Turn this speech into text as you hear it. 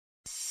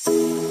Hey,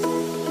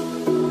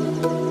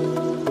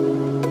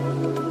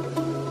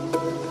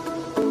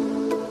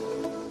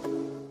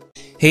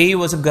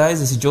 what's up guys,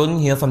 this is Jordan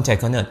here from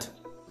TechOnEarth.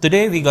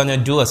 Today we're gonna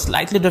do a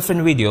slightly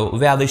different video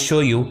where I will show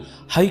you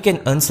how you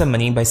can earn some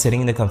money by sitting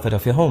in the comfort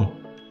of your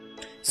home.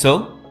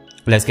 So,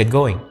 let's get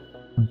going.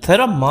 There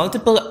are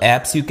multiple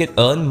apps you can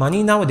earn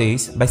money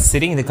nowadays by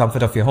sitting in the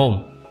comfort of your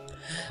home.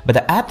 But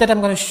the app that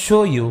I'm gonna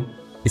show you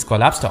is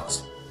called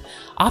Upstocks.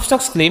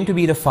 Upstocks claim to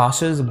be the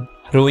fastest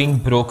growing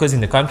brokers in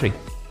the country.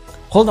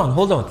 Hold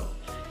on.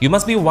 You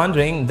must be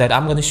wondering that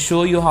I'm going to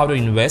show you how to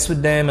invest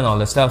with them and all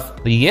that stuff.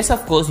 Yes,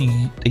 of course,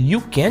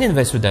 you can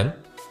invest with them.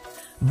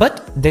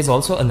 But there's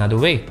also another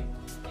way,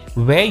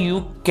 where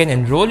you can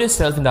enroll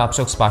yourself in the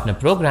Upstocks partner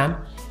program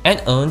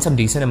and earn some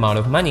decent amount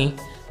of money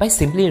by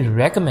simply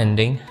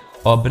recommending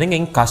or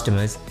bringing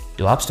customers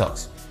to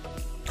Upstocks.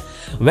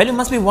 Well, you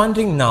must be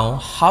wondering now,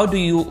 how do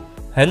you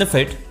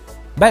benefit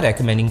by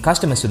recommending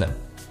customers to them?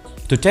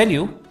 To tell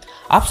you,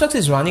 Upstocks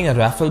is running a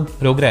raffle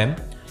program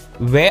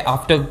where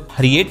after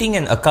creating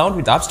an account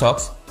with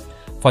Upstocks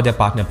for their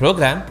partner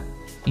program,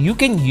 you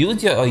can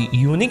use your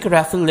unique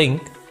raffle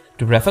link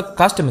to refer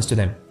customers to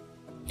them.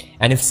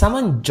 And if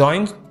someone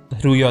joins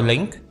through your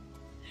link,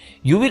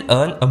 you will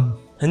earn a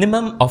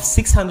minimum of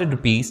 600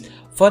 rupees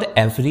for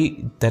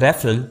every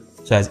referral,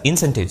 so as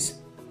incentives.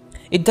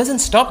 It doesn't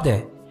stop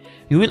there.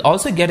 You will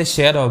also get a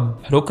share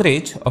of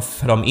brokerage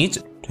from each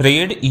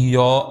trade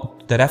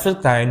the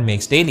referral client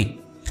makes daily.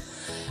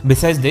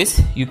 Besides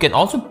this, you can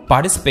also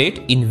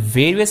participate in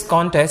various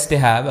contests they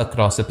have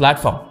across the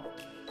platform.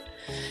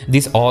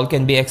 These all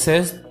can be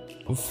accessed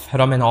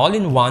from an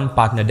all-in-one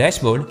partner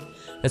dashboard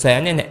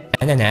and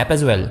an app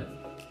as well,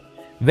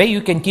 where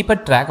you can keep a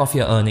track of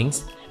your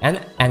earnings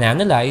and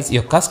analyze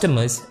your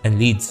customers and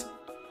leads.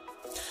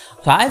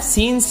 So I've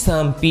seen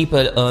some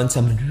people earn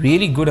some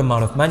really good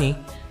amount of money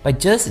by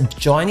just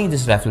joining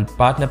this raffle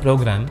partner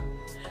program,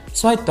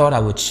 so I thought I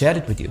would share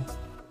it with you.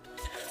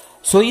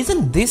 So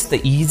isn't this the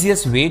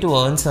easiest way to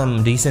earn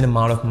some decent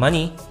amount of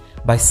money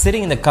by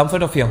sitting in the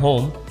comfort of your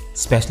home,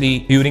 especially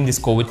during these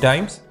COVID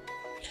times?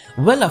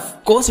 Well,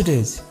 of course it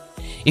is.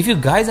 If you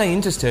guys are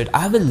interested,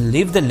 I will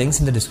leave the links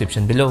in the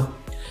description below.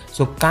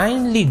 So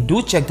kindly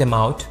do check them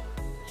out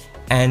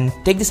and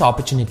take this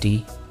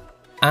opportunity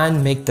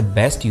and make the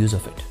best use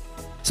of it.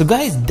 So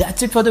guys,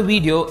 that's it for the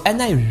video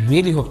and I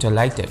really hope you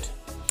liked it.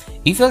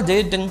 If you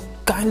did, then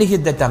kindly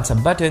hit that thumbs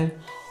up button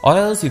or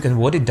else you can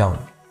vote it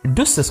down.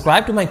 Do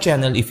subscribe to my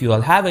channel if you all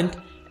haven't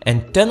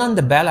and turn on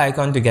the bell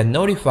icon to get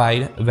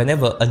notified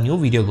whenever a new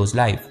video goes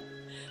live.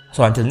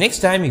 So until next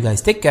time, you guys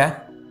take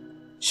care.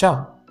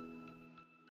 Ciao.